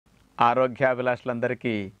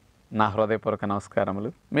ఆరోగ్యాభిలాషులందరికీ నా హృదయపూర్వక నమస్కారములు.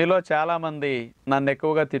 మీలో చాలామంది నన్ను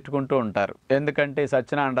ఎక్కువగా తిట్టుకుంటూ ఉంటారు. ఎందుకంటే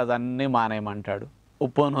సత్యనారాయణ అన్నీ మానేయమంటాడు,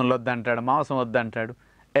 ఉప్పు నూనె వద్దంటాడు, మాంసం వద్దంటాడు,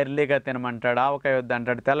 ఎర్లీగా తినమంటాడు, ఆవకాయ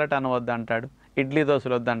వద్దంటాడు, తెల్లటన్నం వద్దంటాడు, ఇడ్లీ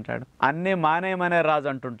దోశలు వద్దంటాడు, అన్నీ మానేయమనే రాజు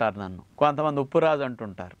అంటుంటారు నన్ను. కొంతమంది ఉప్పు రాజు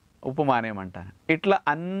అంటుంటారు, ఉప్పు మానేయమంటాను. ఇట్లా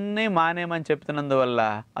అన్నీ మానేయమని చెప్తున్నందువల్ల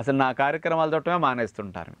అసలు నా కార్యక్రమాలు చూడటమే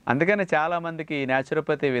మానేస్తుంటారు. అందుకని చాలామందికి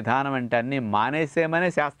న్యాచురోపతి విధానం అంటే అన్నీ మానేసేమనే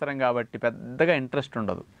శాస్త్రం కాబట్టి పెద్దగా ఇంట్రెస్ట్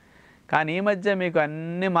ఉండదు. కానీ ఈ మధ్య మీకు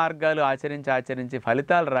అన్ని మార్గాలు ఆచరించి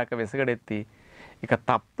ఫలితాలు రాక విసగడెత్తి ఇక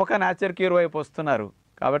తప్పక న్యాచురల్ క్యూర్ వైపు వస్తున్నారు.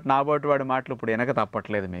 కాబట్టి నాబోటి వాడి మాటలు ఇప్పుడు వెనక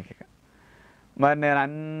తప్పట్లేదు మీకు. మరి నేను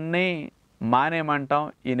అన్నీ మానేయమంటాం,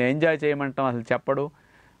 ఈయన ఎంజాయ్ చేయమంటాం అసలు చెప్పడు.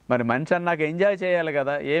 మరి మనిషి అన్నాక ఎంజాయ్ చేయాలి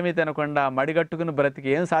కదా, ఏమీ తినకుండా మడిగట్టుకుని బ్రతికి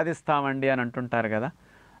ఏం సాధిస్తామండి అని అంటుంటారు కదా.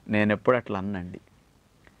 నేను ఎప్పుడు అట్లా అన్నండి.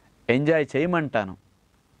 ఎంజాయ్ చేయమంటాను,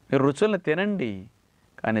 మీరు రుచులను తినండి,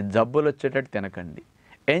 కానీ జబ్బులు వచ్చేటట్టు తినకండి.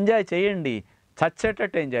 ఎంజాయ్ చేయండి,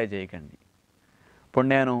 చచ్చేటట్టు ఎంజాయ్ చేయకండి. ఇప్పుడు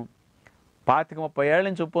నేను 25-30 ఏళ్ళ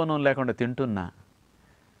నుంచి ఉప్పు నూనె లేకుండా తింటున్నా,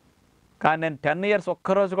 కానీ నేను 10 ఇయర్స్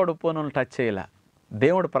ఒక్కరోజు కూడా ఉప్పు నూనె టచ్ చేయలే.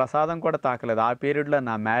 దేవుడు ప్రసాదం కూడా తాకలేదు. ఆ పీరియడ్లో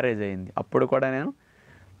నా మ్యారేజ్ అయింది. అప్పుడు కూడా నేను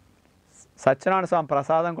సత్యనారాయణ స్వామి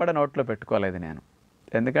ప్రసాదం కూడా నోట్లో పెట్టుకోలేదు నేను.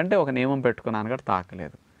 ఎందుకంటే ఒక నియమం పెట్టుకున్నాను కాబట్టి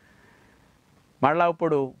తాకలేదు. మళ్ళీ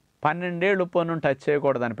ఇప్పుడు 12 ఏళ్ళు ఉప్పు నూనె టచ్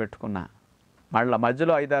చేయకూడదని పెట్టుకున్నా. మళ్ళీ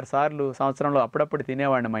మధ్యలో 5-6 సార్లు సంవత్సరంలో అప్పుడప్పుడు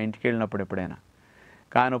తినేవాడిని మా ఇంటికి వెళ్ళినప్పుడు ఎప్పుడైనా.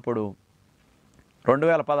 కానీ ఇప్పుడు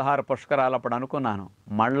 2016 పుష్కరాలు అప్పుడు అనుకున్నాను,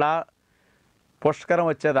 మళ్ళా పుష్కరం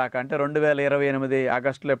వచ్చేదాకా అంటే 2028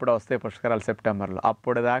 ఆగస్టులో ఎప్పుడో వస్తాయి పుష్కరాలు, సెప్టెంబర్లో,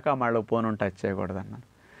 అప్పుడు దాకా మళ్ళీ ఉప్పు నూనె టచ్ చేయకూడదన్నాను.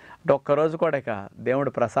 అంటే ఒక్కరోజు కూడా ఇక దేవుడు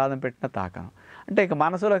ప్రసాదం పెట్టిన తాకను. అంటే ఇక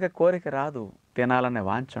మనసులోకి కోరిక రాదు, తినాలనే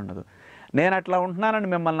వాంఛ ఉండదు. నేను అట్లా ఉంటున్నానని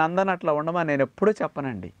మిమ్మల్ని అందరిని అట్లా ఉండమని నేను ఎప్పుడూ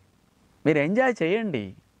చెప్పనండి. మీరు ఎంజాయ్ చేయండి,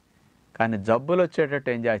 కానీ జబ్బులు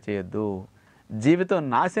వచ్చేటట్టు ఎంజాయ్ చేయొద్దు, జీవితం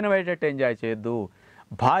నాశనం అయ్యేటట్టు ఎంజాయ్ చేయొద్దు,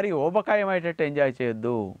 భారీ ఊబకాయం అయ్యేటట్టు ఎంజాయ్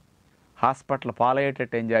చేయొద్దు, హాస్పిటల్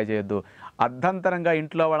పాలయ్యేటట్టు ఎంజాయ్ చేయొద్దు, అర్ధంతరంగా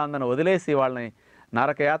ఇంట్లో వాళ్ళందరిని వదిలేసి వాళ్ళని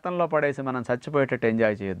నరకయాతనలో పడేసి మనం చచ్చిపోయేటట్టు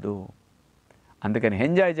ఎంజాయ్ చేయొద్దు. అందుకని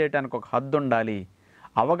ఎంజాయ్ చేయడానికి ఒక హద్దు ఉండాలి,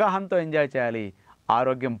 అవగాహనతో ఎంజాయ్ చేయాలి,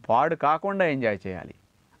 ఆరోగ్యం పాడు కాకుండా ఎంజాయ్ చేయాలి.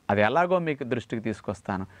 అది ఎలాగో మీకు దృష్టికి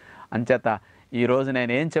తీసుకొస్తాను. అంచేత ఈరోజు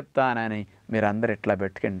నేను ఏం చెప్తానని మీరు అందరు ఇట్లా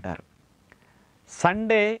పెట్టుకుంటారు.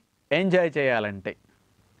 సండే ఎంజాయ్ చేయాలంటే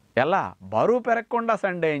ఎలా, బరువు పెరగకుండా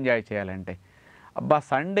సండే ఎంజాయ్ చేయాలంటే, అబ్బా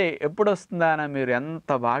సండే ఎప్పుడు వస్తుందా అని మీరు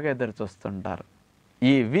ఎంత బాగా ఎదురు చూస్తుంటారు.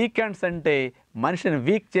 ఈ వీకెండ్స్ అంటే మనిషిని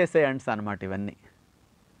వీక్ చేసే ఎండ్స్ అన్నమాట ఇవన్నీ.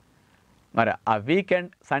 మరి ఆ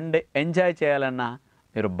వీకెండ్ సండే ఎంజాయ్ చేయాలన్నా,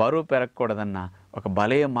 మీరు బరువు పెరగకూడదన్నా ఒక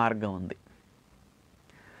బలయ మార్గం ఉంది.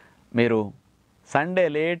 మీరు సండే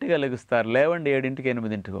లేటుగా లెగుస్తారు, లేవండి 7ంటికి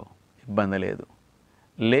 8ంటికో, ఇబ్బంది లేదు.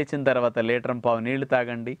 లేచిన తర్వాత 1.5 లీటర్ నీళ్లు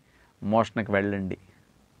తాగండి, మోషన్కి వెళ్ళండి.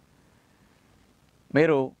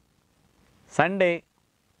 మీరు సండే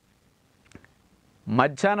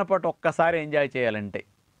మధ్యాహ్నం పూట ఒక్కసారి ఎంజాయ్ చేయాలంటే,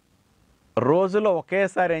 రోజులో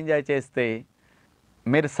ఒకేసారి ఎంజాయ్ చేస్తే,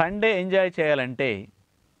 మీరు సండే ఎంజాయ్ చేయాలంటే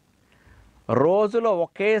రోజులో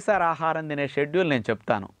ఒకేసారి ఆహారం తినే షెడ్యూల్ నేను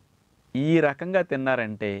చెప్తాను. ఈ రకంగా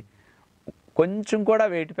తిన్నారంటే కొంచెం కూడా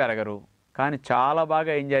వెయిట్ పెరగరు, కానీ చాలా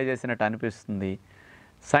బాగా ఎంజాయ్ చేసినట్టు అనిపిస్తుంది.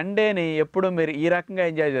 సండేని ఎప్పుడు మీరు ఈ రకంగా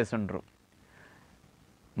ఎంజాయ్ చేసి ఉండరు.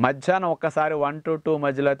 మధ్యాహ్నం ఒక్కసారి 1 to 2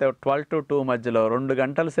 మధ్యలో, అయితే 12 to 2 మధ్యలో 2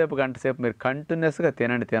 గంటల సేపు గంట సేపు మీరు కంటిన్యూస్గా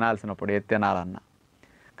తినండి, తినాల్సినప్పుడు ఏది తినాలన్నా,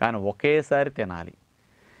 కానీ ఒకేసారి తినాలి.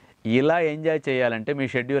 ఇలా ఎంజాయ్ చేయాలంటే మీ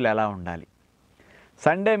షెడ్యూల్ ఎలా ఉండాలి?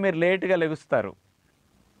 సండే మీరు లేటుగా లెగుస్తారు,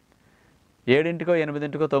 7ంటికో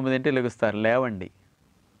 8ంటికో 9ంటికి లెగుస్తారు, లేవండి,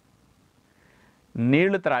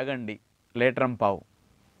 నీళ్లు త్రాగండి 1.5 లీటర్,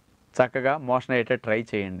 చక్కగా మోషన్ అయ్యేటట్టు ట్రై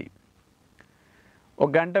చేయండి.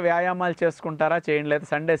 1 గంట వ్యాయామాలు చేసుకుంటారా చేయండి, లేదా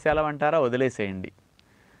సండే సెలవు అంటారా వదిలేసేయండి.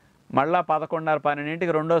 మళ్ళా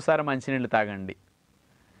 11:30-12ంటికి రెండోసారి మంచినీళ్ళు తాగండి.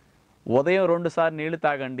 ఉదయం 2 సార్లు నీళ్లు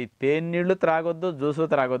తాగండి. తేనె నీళ్లు త్రాగొద్దు, జ్యూసు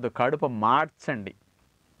త్రాగొద్దు, కడుపు మార్చండి.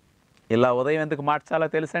 ఇలా ఉదయం ఎందుకు మార్చాలో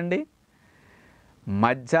తెలుసండి?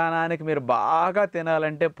 మధ్యాహ్నానికి మీరు బాగా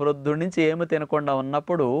తినాలంటే ప్రొద్దుడి నుంచి ఏమి తినకుండా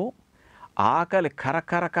ఉన్నప్పుడు ఆకలి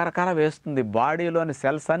కరకర వేస్తుంది. బాడీలోని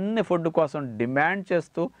సెల్స్ అన్ని ఫుడ్ కోసం డిమాండ్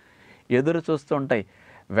చేస్తూ ఎదురు చూస్తూ ఉంటాయి.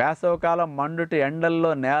 వేసవకాలం మండుటి ఎండల్లో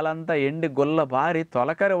నేలంతా ఎండి గుల్ల బారి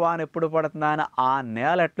తొలకరి వాన ఎప్పుడు పడుతుందా అని ఆ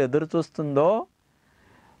నేల ఎట్లా ఎదురు చూస్తుందో,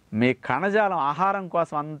 మీ కణజాలం ఆహారం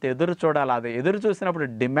కోసం అంత ఎదురు చూడాలి. అది ఎదురు చూసినప్పుడు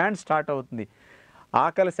డిమాండ్ స్టార్ట్ అవుతుంది.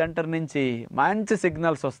 ఆకలి సెంటర్ నుంచి మంచి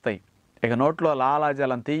సిగ్నల్స్ వస్తాయి. ఇక నోట్లో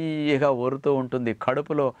లాలాజలం తీయగా ఒరుతూ ఉంటుంది,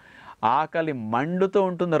 కడుపులో ఆకలి మండుతూ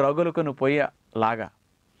ఉంటుంది, రగులుకుని పొయ్యేలాగా.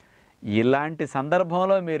 ఇలాంటి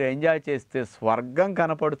సందర్భంలో మీరు ఎంజాయ్ చేస్తే స్వర్గం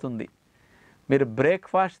కనపడుతుంది. మీరు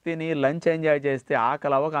బ్రేక్ఫాస్ట్ తిని లంచ్ ఎంజాయ్ చేస్తే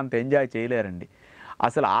ఆకలి అవ్వక అంత ఎంజాయ్ చేయలేరండి.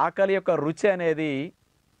 అసలు ఆకలి యొక్క రుచి అనేది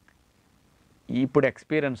ఇప్పుడు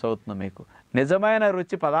ఎక్స్పీరియన్స్ అవుతుంది మీకు. నిజమైన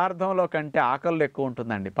రుచి పదార్థంలో కంటే ఆకలిలో ఎక్కువ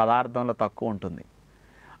ఉంటుందండి, పదార్థంలో తక్కువ ఉంటుంది.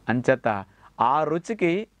 అంచేత ఆ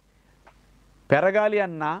రుచికి పెరగాలి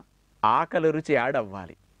అన్న ఆకలి రుచి యాడ్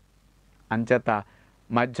అవ్వాలి. అంచేత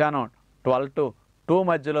మధ్యాహ్నం 12 to 2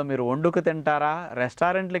 మధ్యలో మీరు వండుకు తింటారా,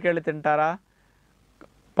 రెస్టారెంట్లకి వెళ్ళి తింటారా,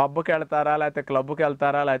 పబ్కి వెళ్తారా, లేకపోతే క్లబ్కి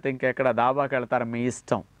వెళ్తారా, లేకపోతే ఇంకెక్కడ దాబాకి వెళ్తారా, మీ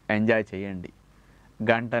ఇష్టం. ఎంజాయ్ చేయండి.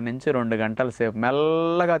 1 నుంచి 2 గంటల సేపు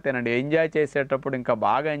మెల్లగా తినండి. ఎంజాయ్ చేసేటప్పుడు ఇంకా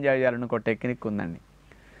బాగా ఎంజాయ్ చేయాలనుకో టెక్నిక్ ఉందండి.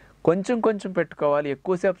 కొంచెం కొంచెం పెట్టుకోవాలి,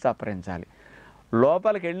 ఎక్కువసేపు సపరించాలి.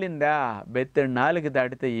 లోపలికి వెళ్ళిందా బెత్తడి నాలుగు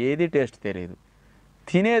దాటితే ఏది టేస్ట్ తెలియదు.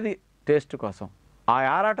 తినేది టేస్ట్ కోసం. ఆ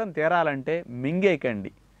ఆరాటం తీరాలంటే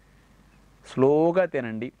మింగేయకండి, స్లోగా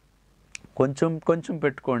తినండి, కొంచెం కొంచెం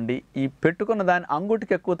పెట్టుకోండి. ఈ పెట్టుకున్న దాన్ని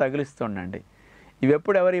అంగుటికి ఎక్కువ తగిలిస్తుండండి. ఇవి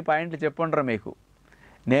ఎప్పుడు ఎవరు ఈ పాయింట్లు చెప్పుండ్రా మీకు?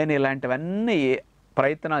 నేను ఇలాంటివన్నీ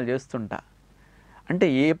ప్రయత్నాలు చేస్తుంటా. అంటే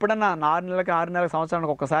ఎప్పుడన్నా 6 నెలలకి 6 నెలల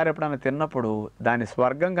సంవత్సరానికి ఒక్కసారి ఎప్పుడన్నా తిన్నప్పుడు దాని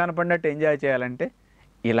స్వర్గం కనపడినట్టు ఎంజాయ్ చేయాలంటే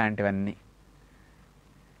ఇలాంటివన్నీ.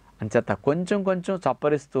 అంచేత కొంచెం కొంచెం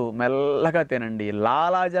చప్పరిస్తూ మెల్లగా తినండి.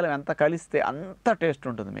 లాలాజలం ఎంత కలిస్తే అంత టేస్ట్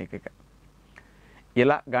ఉంటుంది మీకు. ఇక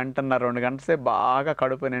ఇలా 1.5-2 గంటల సేపు బాగా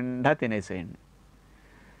కడుపు నిండా తినేసేయండి.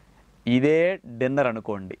 ఇదే డిన్నర్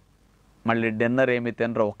అనుకోండి. మళ్ళీ డిన్నర్ ఏమి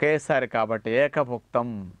తినరు ఒకేసారి కాబట్టి ఏకభుక్తం.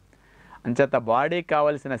 అంచేత బాడీకి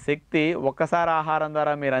కావలసిన శక్తి ఒక్కసారి ఆహారం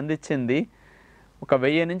ద్వారా మీరు అందించింది ఒక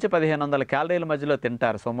 1000 నుంచి 1500 క్యాలరీల మధ్యలో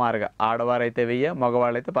తింటారు సుమారుగా. ఆడవారైతే 1000,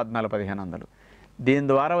 మగవాళ్ళైతే 1400-1500. దీని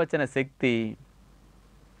ద్వారా వచ్చిన శక్తి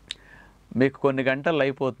మీకు కొన్ని గంటల్లో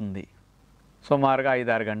అయిపోతుంది, సుమారుగా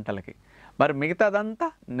 5-6 గంటలకి. మరి మిగతాదంతా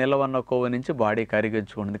నిలవన్న కొవ్వు నుంచి బాడీ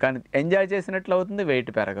కరిగించుకుంటుంది. కానీ ఎంజాయ్ చేసినట్లు అవుతుంది,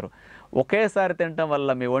 వెయిట్ పెరగరు. ఒకేసారి తినటం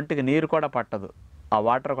వల్ల మీ ఒంటికి నీరు కూడా పట్టదు, ఆ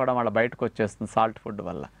వాటర్ కూడా మళ్ళీ బయటకు వచ్చేస్తుంది సాల్ట్ ఫుడ్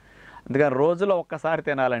వల్ల. అందుకని రోజులో ఒక్కసారి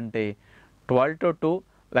తినాలంటే 12 to 2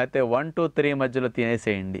 లేకపోతే 1 to 3 మధ్యలో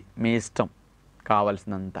తినేసేయండి, మీ ఇష్టం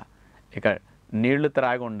కావాల్సినంత. ఇక నీళ్లు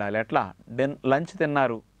త్రాగి ఉండాలి. ఎట్లా లంచ్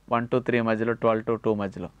తిన్నారు 1 to 3 మధ్యలో, 12 to 2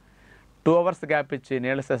 మధ్యలో 2 hours గ్యాప్ ఇచ్చి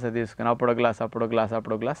నీళ్ళ సెస తీసుకుని అప్పుడు గ్లాస్ అప్పుడు గ్లాస్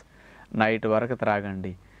అప్పుడు గ్లాస్ నైట్ వరకు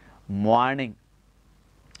త్రాగండి. మార్నింగ్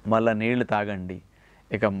మళ్ళీ నీళ్లు తాగండి.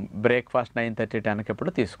 ఇక బ్రేక్ఫాస్ట్ 9:30-10కి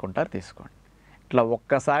ఎప్పుడు తీసుకుంటారు తీసుకోండి. ఇట్లా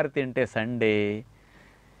ఒక్కసారి తింటే సండే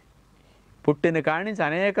పుట్టిన కాడి నుంచి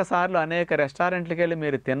అనేక సార్లు అనేక రెస్టారెంట్లకి వెళ్ళి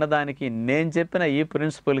మీరు తిన్నదానికి నేను చెప్పిన ఈ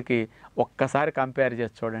ప్రిన్సిపల్కి ఒక్కసారి కంపేర్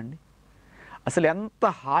చేసి చూడండి. అసలు ఎంత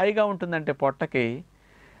హాయిగా ఉంటుందంటే పొట్టకి.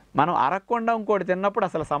 మనం అరగకుండా ఇంకోటి తిన్నప్పుడు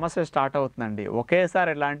అసలు సమస్య స్టార్ట్ అవుతుందండి.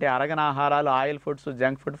 ఒకేసారి ఇలాంటి అరగని ఆహారాలు, oil foods,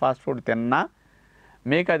 junk food, fast food తిన్నా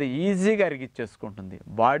మీకు అది ఈజీగా అరిగిచ్చేసుకుంటుంది,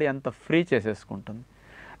 బాడీ అంత ఫ్రీ చేసేసుకుంటుంది.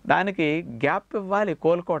 దానికి గ్యాప్ ఇవ్వాలి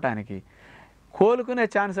కోలుకోవటానికి. కోలుకునే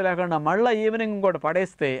ఛాన్స్ లేకుండా మళ్ళీ ఈవినింగ్ ఇంకోటి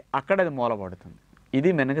పడేస్తే అక్కడ అది మూలపడుతుంది. ఇది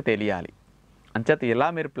మనకు తెలియాలి. అంచేత ఇలా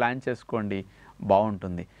మీరు ప్లాన్ చేసుకోండి,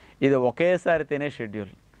 బాగుంటుంది. ఇది ఒకేసారి తినే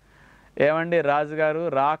షెడ్యూల్. ఏమండి రాజుగారు,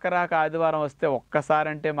 రాక ఆదివారం వస్తే ఒక్కసారి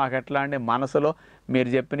అంటే మాకు ఎట్లా అండి? మనసులో మీరు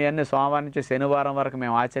చెప్పినవన్నీ సోమవారం నుంచి శనివారం వరకు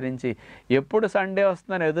మేము ఆచరించి ఎప్పుడు సండే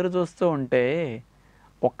వస్తుందని ఎదురు చూస్తూ ఉంటే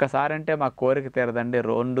ఒక్కసారి అంటే మా కోరిక తీరదండి,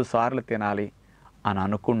 2 సార్లు తినాలి అని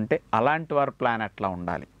అనుకుంటే అలాంటి వారి ప్లాన్ ఎట్లా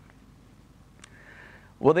ఉండాలి?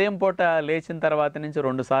 ఉదయం పూట లేచిన తర్వాత నుంచి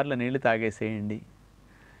 2 సార్లు నీళ్లు తాగేసేయండి.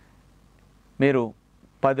 మీరు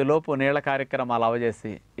 10 లోపు నీళ్ళ కార్యక్రమాలు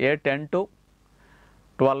అవజేసి 10 to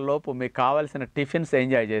 12 లోపు మీకు కావాల్సిన టిఫిన్స్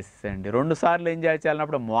ఎంజాయ్ చేసేసేయండి. 2 సార్లు ఎంజాయ్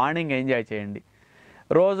చేయాలన్నప్పుడు మార్నింగ్ ఎంజాయ్ చేయండి.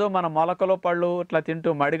 రోజు మన మొలకలు పళ్ళు ఇట్లా తింటూ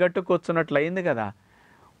మడిగట్టు కూర్చున్నట్లు అయింది కదా.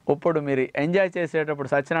 ఇప్పుడు మీరు ఎంజాయ్ చేసేటప్పుడు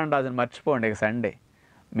సత్యనారాయణ రాజుని మర్చిపోండి. ఇక సండే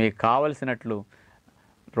మీకు కావలసినట్లు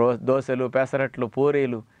దోశలు, పెసరట్లు,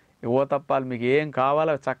 పూరీలు, ఊతప్పాలు, మీకు ఏం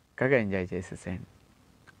కావాలో చక్కగా ఎంజాయ్ చేసేసేయండి.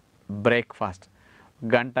 బ్రేక్ఫాస్ట్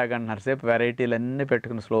గంటన్నర సేపు వెరైటీలు అన్నీ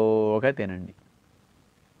పెట్టుకుని స్లోగా తినండి.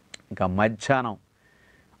 ఇంకా మధ్యాహ్నం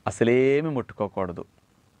అసలేమి ముట్టుకోకూడదు.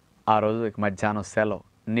 ఆ రోజు ఇక మధ్యాహ్నం సెలవు.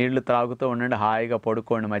 నీళ్లు త్రాగుతూ ఉండండి, హాయిగా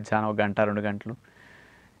పడుకోండి మధ్యాహ్నం 1-2 గంటలు.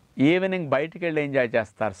 ఈవినింగ్ బయటికి వెళ్ళి ఎంజాయ్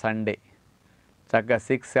చేస్తారు సండే. చక్కగా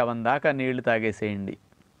 6-7 దాకా నీళ్లు తాగేసేయండి.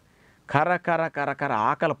 కర్ర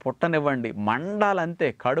ఆకలి పుట్టనివ్వండి, మండాలంతే.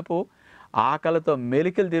 కడుపు ఆకలితో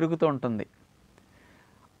మెలికలు తిరుగుతూ ఉంటుంది,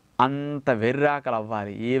 అంత వెర్రాకలి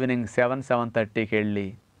అవ్వాలి. ఈవినింగ్ 7-7:30కి వెళ్ళి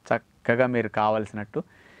చక్కగా మీరు కావలసినట్టు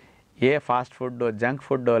ఏ ఫాస్ట్ ఫుడ్, జంక్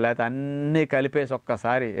ఫుడ్ లేకపోతే అన్నీ కలిపేసి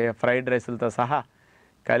ఒక్కసారి ఫ్రైడ్ రైసులతో సహా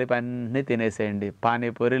కలిపి అన్నీ తినేసేయండి.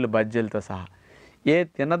 పానీపూరీలు, బజ్జీలతో సహా ఏ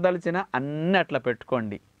తినదలిచినా అన్నీ అట్లా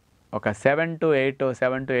పెట్టుకోండి. ఒక 7 to 8,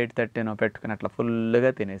 7 to 8:30 పెట్టుకుని అట్లా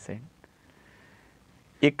ఫుల్గా తినేసేయండి.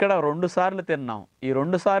 ఇక్కడ 2 సార్లు తిన్నాం. ఈ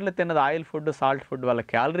 2 సార్లు తిన్నది ఆయిల్ ఫుడ్, సాల్ట్ ఫుడ్ వల్ల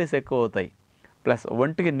క్యాలరీస్ ఎక్కువ అవుతాయి. ప్లస్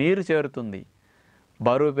ఒంటికి నీరు చేరుతుంది.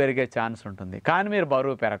 బరువు పెరిగే ఛాన్స్ ఉంటుంది. కానీ మీరు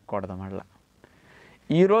బరువు పెరగకూడదు మళ్ళా.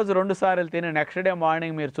 ఈరోజు 2 సార్లు తిని నెక్స్ట్ డే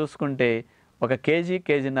మార్నింగ్ మీరు చూసుకుంటే ఒక కేజీ,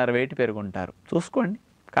 కేజీన్నర వెయిట్ పెరుగుంటారు. చూసుకోండి,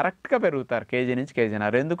 కరెక్ట్గా పెరుగుతారు కేజీ నుంచి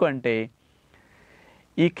కేజీన్నర. ఎందుకంటే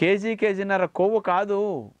ఈ కేజీ, కేజీన్నర కొవ్వు కాదు,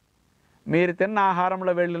 మీరు తిన్న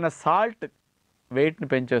ఆహారంలో వెళ్ళిన సాల్ట్ వెయిట్ని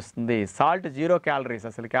పెంచేస్తుంది. సాల్ట్ 0 క్యాలరీస్,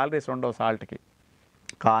 అసలు క్యాలరీస్ ఉండవు సాల్ట్కి.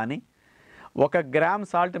 కానీ 1 గ్రామ్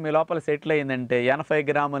సాల్ట్ మీ లోపల సెటిల్ అయిందంటే 80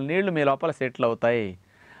 గ్రాముల నీళ్లు మీ లోపల సెటిల్ అవుతాయి.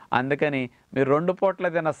 అందుకని మీరు 2 పూట్ల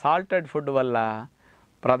తిన్న సాల్టెడ్ ఫుడ్ వల్ల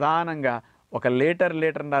ప్రధానంగా 1 లీటర్,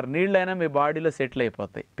 లీటర్న్నర నీళ్ళైనా మీ బాడీలో సెటిల్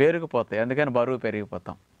అయిపోతాయి, పెరిగిపోతాయి. అందుకని బరువు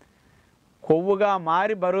పెరిగిపోతాం. కొవ్వుగా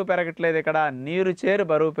మారి బరువు పెరగట్లేదు, ఇక్కడ నీరు చేరి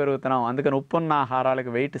బరువు పెరుగుతున్నాం. అందుకని ఉప్పున్న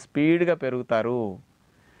ఆహారాలకు వెయిట్ స్పీడ్గా పెరుగుతారు.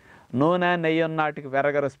 నూనె, నెయ్యి ఉన్నాటికి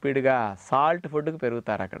పెరగరు స్పీడ్గా, సాల్ట్ ఫుడ్కి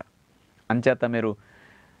పెరుగుతారు అక్కడ. అంచేత మీరు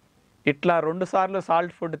ఇట్లా 2 సార్లు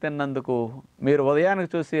సాల్ట్ ఫుడ్ తిన్నందుకు మీరు ఉదయానికి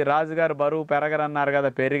చూసి రాజుగారు బరువు పెరగరన్నారు కదా,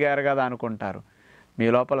 పెరిగారు కదా అనుకుంటారు. మీ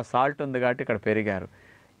లోపల సాల్ట్ ఉంది కాబట్టి ఇక్కడ పెరిగారు.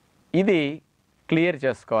 ఇది క్లియర్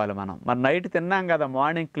చేసుకోవాలి మనం. మరి నైట్ తిన్నాం కదా,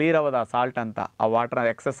 మార్నింగ్ క్లియర్ అవ్వదు ఆ సాల్ట్ అంతా, ఆ వాటర్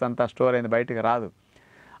ఎక్సెస్ అంతా స్టోర్ అయింది, బయటికి రాదు.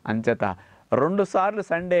 అంచేత 2 సార్లు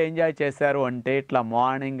సండే ఎంజాయ్ చేశారు అంటే ఇట్లా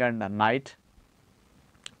morning and night,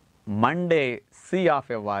 Monday C of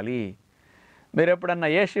ఇవ్వాలి. మీరు ఎప్పుడన్నా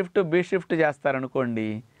ఏ షిఫ్ట్ బి షిఫ్ట్ చేస్తారనుకోండి,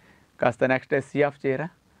 కాస్త నెక్స్ట్ డే సి ఆఫ్ చేయరా?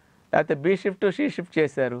 లేకపోతే బి షిఫ్ట్ సి షిఫ్ట్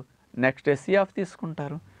చేశారు, నెక్స్ట్ డే సి ఆఫ్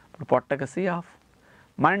తీసుకుంటారు. ఇప్పుడు పొట్టక C of.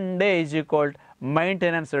 Monday is equalled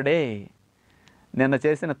maintenance day. నిన్న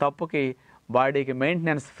చేసిన తప్పుకి బాడీకి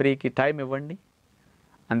మెయింటెనెన్స్ ఫ్రీకి టైం ఇవ్వండి.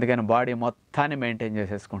 అందుకని బాడీ మొత్తాన్ని మెయింటైన్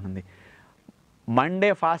చేసేసుకుంటుంది. మండే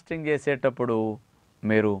ఫాస్టింగ్ చేసేటప్పుడు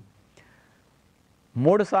మీరు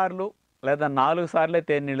 3 సార్లు లేదా 4 సార్లే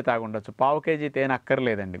తేనె నీళ్ళు తాగుండొచ్చు. 1/2 కేజీ తేనె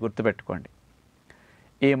అక్కర్లేదండి, గుర్తుపెట్టుకోండి.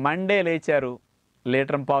 ఈ మండే లేచారు, 1.5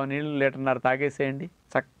 లీటర్ నీళ్ళు, 1.5 లీటర్ తాగేసేయండి,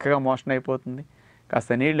 చక్కగా మోషన్ అయిపోతుంది.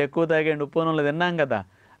 కాస్త నీళ్ళు ఎక్కువ తాగేయండి, ఉప్పు నూనెలు తిన్నాం కదా,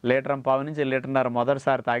 1.5 లీటర్ నుంచి 1.5 లీటర్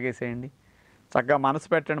మొదటిసారి తాగేసేయండి, చక్కగా మనసు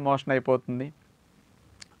పెట్టండి, మోషన్ అయిపోతుంది.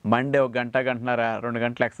 మండే 1 గంట, గంటన్నర, 2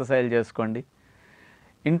 గంటలు ఎక్సర్సైజ్ చేసుకోండి.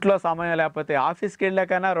 ఇంట్లో సమయం లేకపోతే ఆఫీస్కి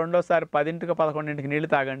వెళ్ళాకైనా రెండోసారి 10కి 11కి నీళ్ళు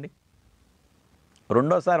తాగండి.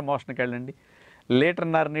 రెండోసారి మోషన్కి వెళ్ళండి, 1.5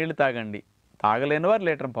 లీటర్ నీళ్ళు తాగండి. తాగలేని వారు 1.5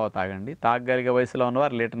 లీటర్ తాగండి. తాగగలిగే వయసులో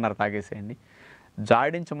ఉన్నవారు 1.5 లీటర్ తాగేసేయండి.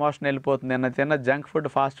 జాడించి మోషన్ వెళ్ళిపోతుంది. నిన్న తిన్న జంక్ ఫుడ్,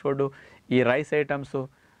 ఫాస్ట్ ఫుడ్, ఈ రైస్ ఐటమ్స్,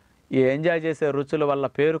 ఈ ఎంజాయ్ చేసే రుచుల వల్ల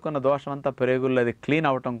పేరుకున్న దోషం అంతా పెరుగుల్లో అది క్లీన్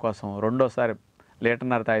అవ్వటం కోసం రెండోసారి 1.5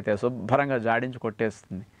 లీటర్ తాగితే శుభ్రంగా జాడించి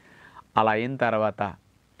కొట్టేస్తుంది. అలా అయిన తర్వాత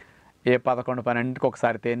ఏ 11, 12కి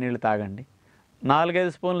ఒకసారి తేనీళ్ళు తాగండి.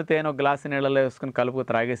 4-5 స్పూన్లు తేనె 1 గ్లాసు నీళ్ళలో వేసుకుని కలుపు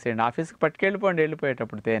త్రాగేసేయండి. ఆఫీస్కి పట్టుకెళ్ళిపోండి,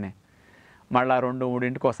 వెళ్ళిపోయేటప్పుడు తేనె. మళ్ళీ 2,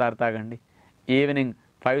 3కి ఒకసారి తాగండి. ఈవినింగ్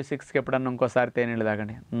 5, 6కి ఎప్పుడన్నా ఇంకోసారి తేనీళ్ళు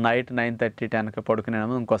తాగండి. నైట్ 9:30, 10కి పడుకునే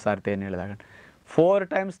ముందు ఇంకోసారి తేనీళ్ళు తాగండి. 4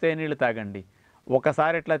 టైమ్స్ తేనీళ్ళు తాగండి.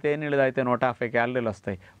 ఒకసారి ఇట్లా తేనీళ్ళు తాగితే 150 క్యాలరీలు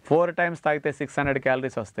వస్తాయి. 4 టైమ్స్ తాగితే 600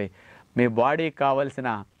 క్యాలరీస్ వస్తాయి. మీ బాడీకి కావాల్సిన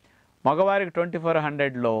మగవారికి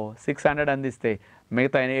 2400లో 600 అందిస్తే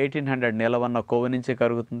మిగతా 1800 నిలవన్న కొవ్వు నుంచి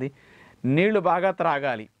కరుగుతుంది. నీళ్లు బాగా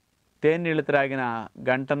త్రాగాలి. తేనీళ్ళు త్రాగిన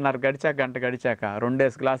గంట గడిచాక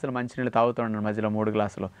 2 గ్లాసులు మంచినీళ్ళు తాగుతుండండి, మధ్యలో 3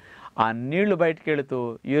 గ్లాసులు. ఆ నీళ్లు బయటికి వెళుతూ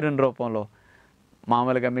యూరిన్ రూపంలో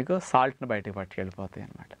మామూలుగా మీకు సాల్ట్ని బయటికి పట్టుకెళ్ళిపోతాయి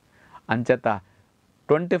అన్నమాట. అంచేత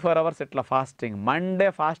 24 అవర్స్ ఇట్లా ఫాస్టింగ్. మండే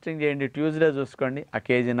ఫాస్టింగ్ చేయండి, ట్యూస్డే చూసుకోండి, ఆ 1.5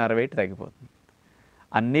 కేజీ వెయిట్ తగ్గిపోతుంది.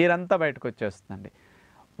 ఆ నీరంతా బయటకు వచ్చేస్తుందండి.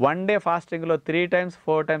 1 day ఫాస్టింగ్లో 3 times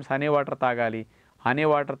 4 times honey water తాగాలి. హనీ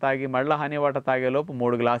వాటర్ తాగి మళ్ళీ హనీ వాటర్ తాగేలోపు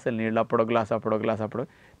 3 గ్లాసులు నీళ్ళు, అప్పుడు 1 గ్లాసు, అప్పుడు 1 గ్లాసు, అప్పుడు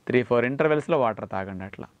 3-4 ఇంటర్వెల్స్లో వాటర్ తాగండి.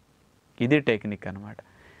 అట్లా ఇది టెక్నిక్ అనమాట.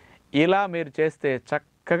 ఇలా మీరు చేస్తే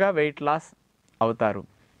చక్కగా వెయిట్ లాస్ అవుతారు,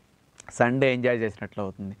 సండే ఎంజాయ్ చేసినట్లు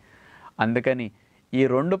అవుతుంది. అందుకని ఈ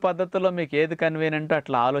 2 పద్ధతుల్లో మీకు ఏది కన్వీనియంటో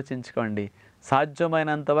అట్లా ఆలోచించుకోండి.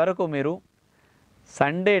 సాధ్యమైనంత వరకు మీరు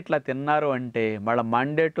సండే ఇట్లా తిన్నారు అంటే మళ్ళీ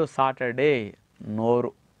మండే టు సాటర్డే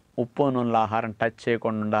నోరు ఉప్పు నూనెల ఆహారం టచ్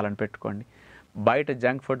చేయకుండా ఉండాలని పెట్టుకోండి. బయట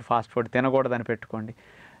జంక్ ఫుడ్, ఫాస్ట్ ఫుడ్ తినకూడదని పెట్టుకోండి.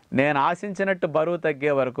 నేను ఆశించినట్టు బరువు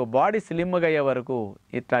తగ్గే వరకు, బాడీ స్లిమ్గా అయ్యే వరకు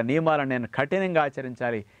ఇట్లా నియమాలను నేను కఠినంగా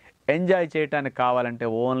ఆచరించాలి. ఎంజాయ్ చేయడానికి కావాలంటే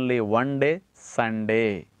ఓన్లీ 1 డే సండే.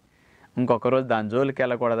 ఇంకొక రోజు దాని జోలికి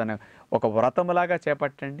వెళ్ళకూడదని ఒక వ్రతములాగా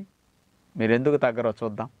చేపట్టండి. మీరు ఎందుకు తగ్గరో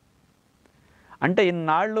చూద్దాం. అంటే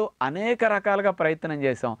ఇన్నాళ్ళు అనేక రకాలుగా ప్రయత్నం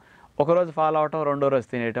చేసాం. ఒకరోజు ఫాలో అవటం, రెండో రోజు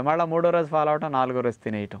తినేయటం, మళ్ళీ 3వ రోజు ఫాలో అవటం, 4వ రోజు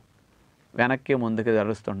తినేయటం. వెనక్కి ముందుకు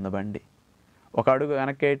జరుస్తుంది బండి. ఒక అడుగు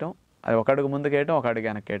వెనక్కి వేయటం, అది 1 అడుగు ముందుకు వేయటం, 1 అడుగు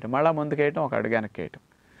వెనక్కి వేయటం, మళ్ళీ ముందుకు వేయటం, 1 అడుగు వెనక్కి వేయటం.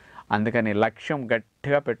 అందుకని లక్ష్యం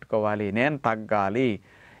గట్టిగా పెట్టుకోవాలి. నేను తగ్గాలి.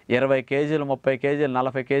 20 కేజీలు, 30 కేజీలు,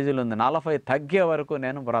 40 కేజీలు ఉంది, 40 తగ్గే వరకు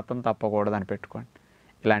నేను వ్రతం తప్పకూడదని పెట్టుకోండి.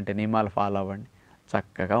 ఇలాంటి నియమాలు ఫాలో అవ్వండి,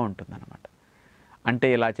 చక్కగా ఉంటుందన్నమాట.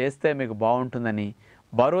 అంటే ఇలా చేస్తే మీకు బాగుంటుందని,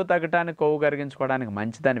 బరువు తగ్గటానికి, కొవ్వు కరిగించుకోవడానికి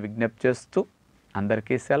మంచిదని విజ్ఞప్తి చేస్తూ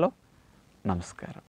అందరికీ సెలవు. నమస్కారం.